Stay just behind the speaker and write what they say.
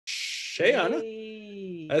Hey,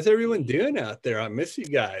 Anna. How's everyone doing out there? I miss you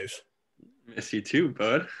guys. Miss you too,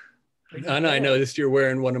 bud. Anna, I noticed you're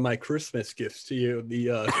wearing one of my Christmas gifts to you,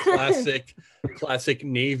 the classic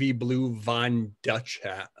navy blue Von Dutch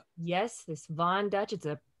hat. Yes, this Von Dutch. It's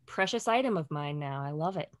a precious item of mine now. I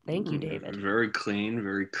love it. Thank you, David. Very clean,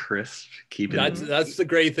 very crisp. That's the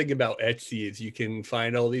great thing about Etsy is you can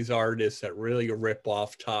find all these artists that really rip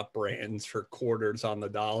off top brands for quarters on the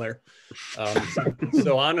dollar.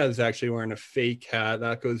 So Anna's actually wearing a fake hat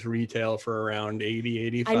that goes retail for around 80,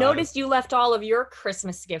 85. I noticed you left all of your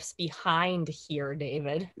Christmas gifts behind here,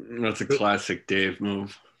 David. That's a classic Dave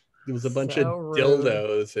move. There was a bunch of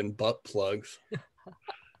dildos and butt plugs.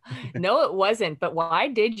 No, it wasn't. But why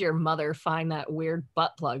did your mother find that weird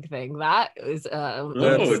butt plug thing? That was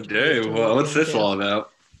Dave. Well, what's this all about?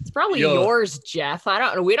 It's probably yours, Jeff.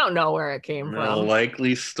 We don't know where it came from. A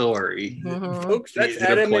likely story. Mm-hmm. Folks, that's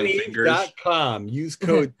adamandeve.com. Use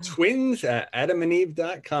code twins at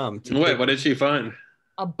adamandeve.com. Wait, what did she find?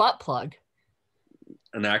 A butt plug.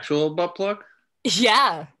 An actual butt plug?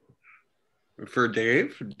 Yeah. For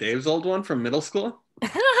Dave? Dave's old one from middle school?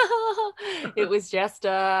 It was just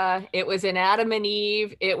it was an Adam and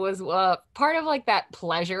Eve. It was part of like that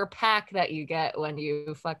pleasure pack that you get when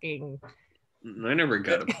you fucking I never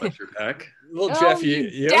got a pleasure pack. Well, Jeff,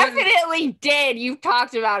 you definitely did. You've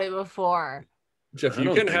talked about it before. Jeff,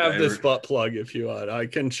 you can have this butt plug if you want. I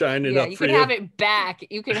can shine it up for you. You can have it back.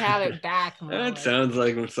 You can have it back. That sounds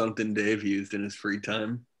like something Dave used in his free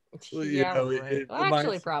time. Well,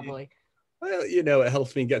 actually, probably. Well, it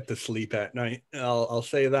helps me get to sleep at night. I'll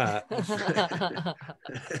say that.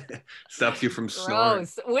 Stops you from snoring.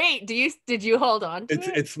 Wait, did you hold on to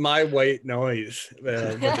it? It's my white noise.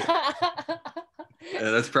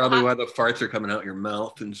 That's probably why the farts are coming out your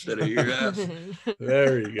mouth instead of your ass.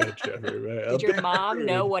 There you go, Jeffrey. Did your mom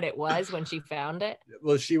know what it was when she found it?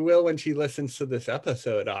 Well, she will when she listens to this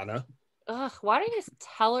episode, Anna. Ugh, why don't you just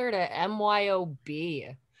tell her to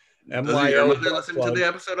MYOB? Does your mother listen to the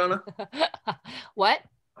episode, Anna? What?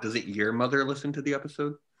 Does your mother listen to the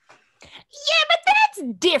episode? Yeah, but that's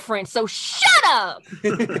different, so shut up!